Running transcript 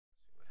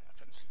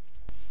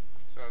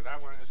That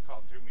one is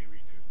called Do Me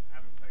Redo. I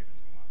haven't played it in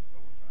a while,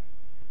 but we'll try it.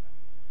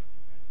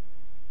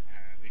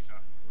 And at least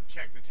we'll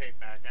check the tape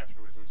back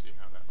afterwards and see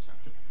how that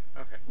sounds.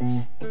 Okay.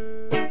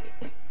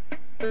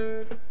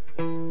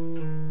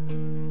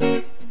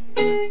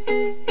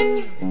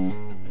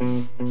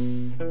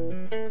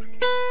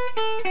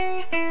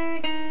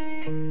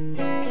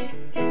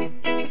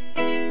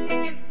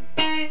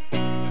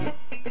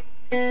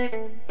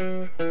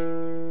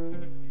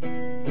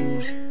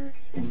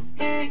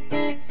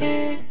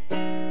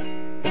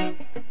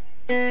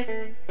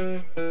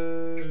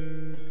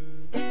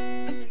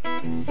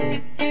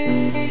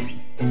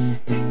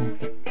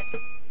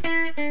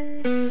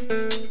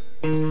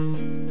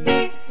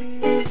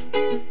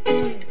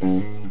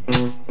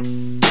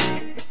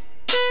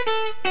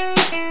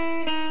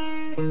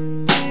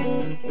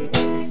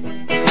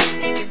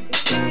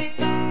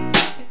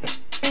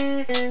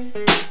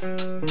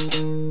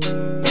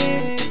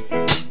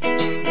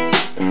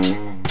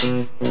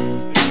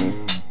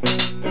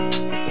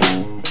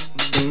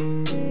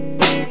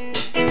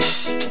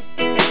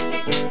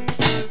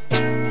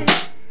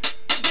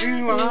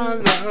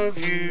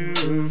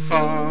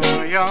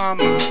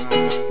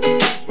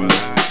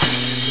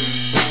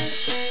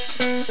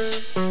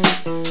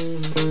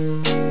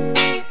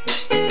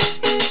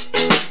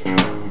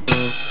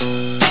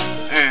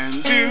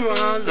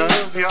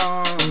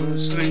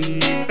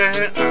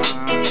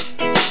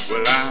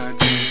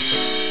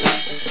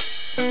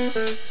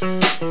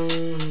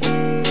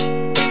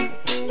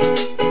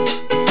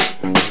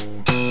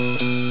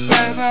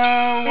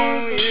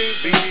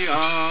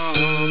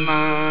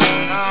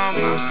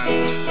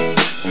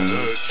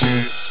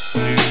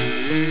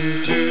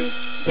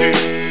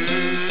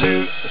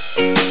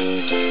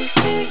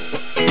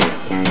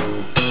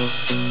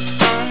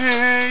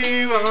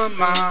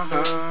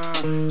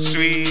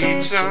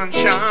 Sweet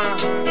sunshine,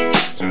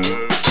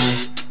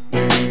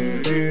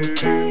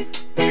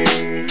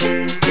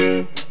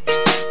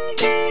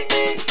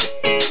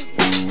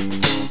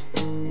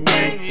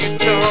 when you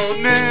told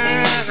me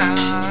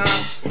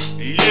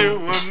you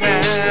were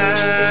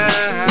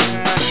mad,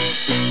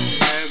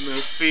 made me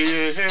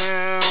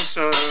feel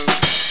so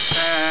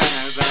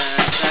bad.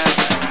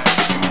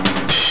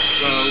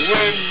 But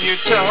when you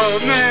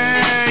told me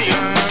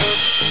you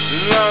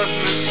loved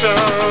me so,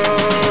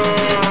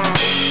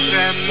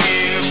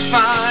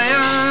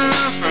 fire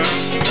from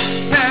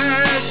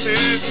head to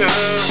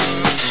toe.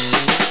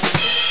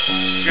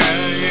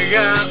 Girl, you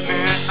got me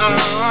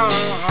all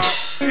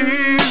in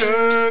a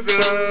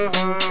glow.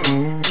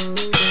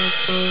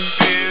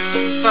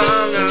 Feeling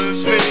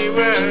follows me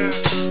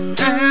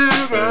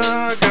wherever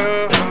I go.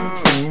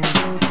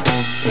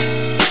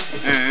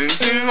 And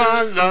do I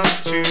love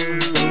to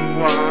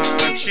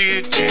watch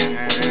you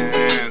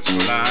dance?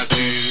 Well, I do.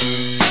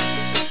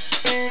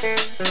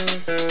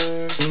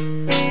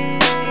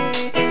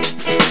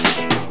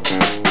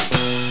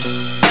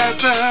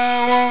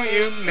 Won't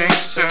you make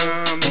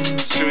some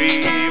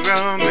sweet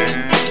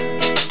romance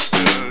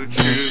so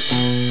true?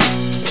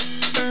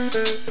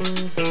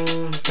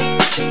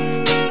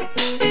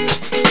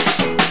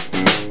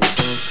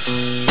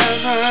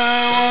 Ever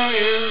won't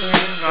you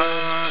give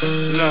our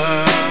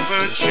love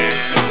a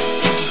chance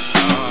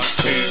or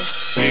two?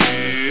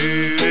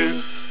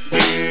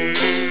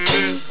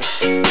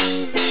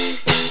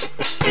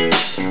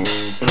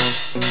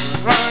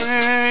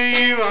 Honey,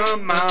 you are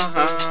my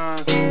heart.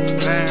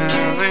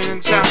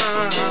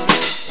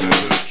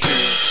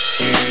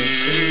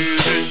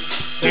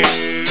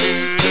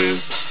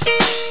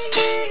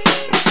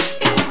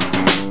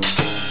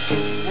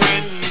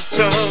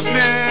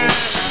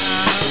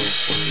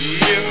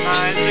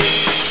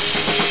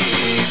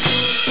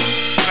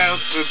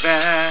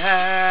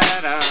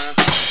 Bad I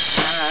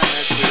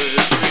had to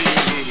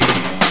breathe.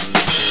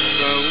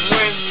 But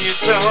when you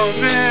told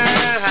me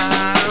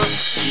how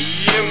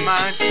you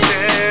might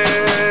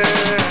stay,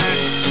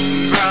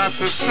 brought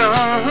the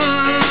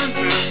sun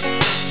to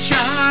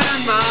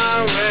shine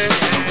my way.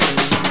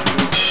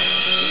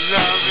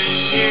 Loving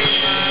you,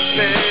 my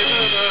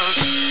baby, both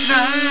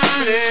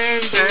night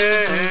and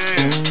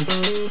day.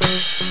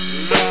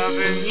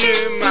 Loving you,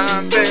 my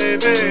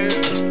baby,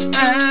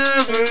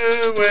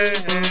 every way.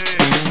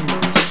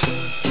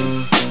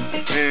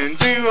 And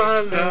do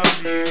I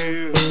love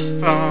you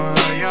for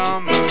your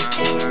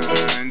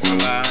mind?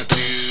 Well, I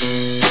do.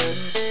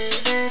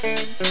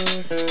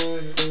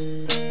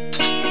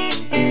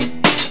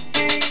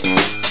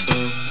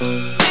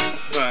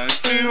 But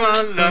do I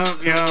love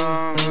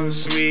your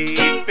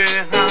sweet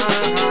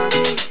behind?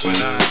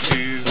 Well, I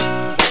do.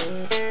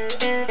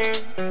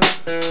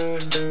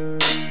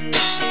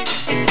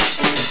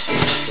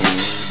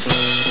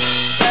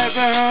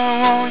 Baby,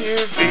 won't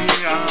you be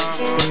all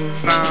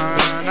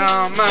mine,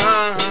 all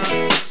mine?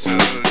 So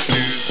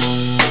true.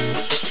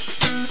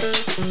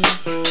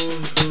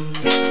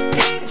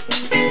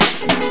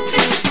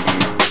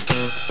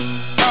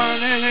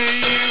 Honey,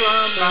 you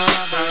are my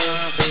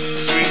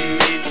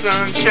sweet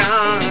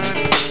sunshine,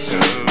 so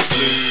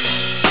blue.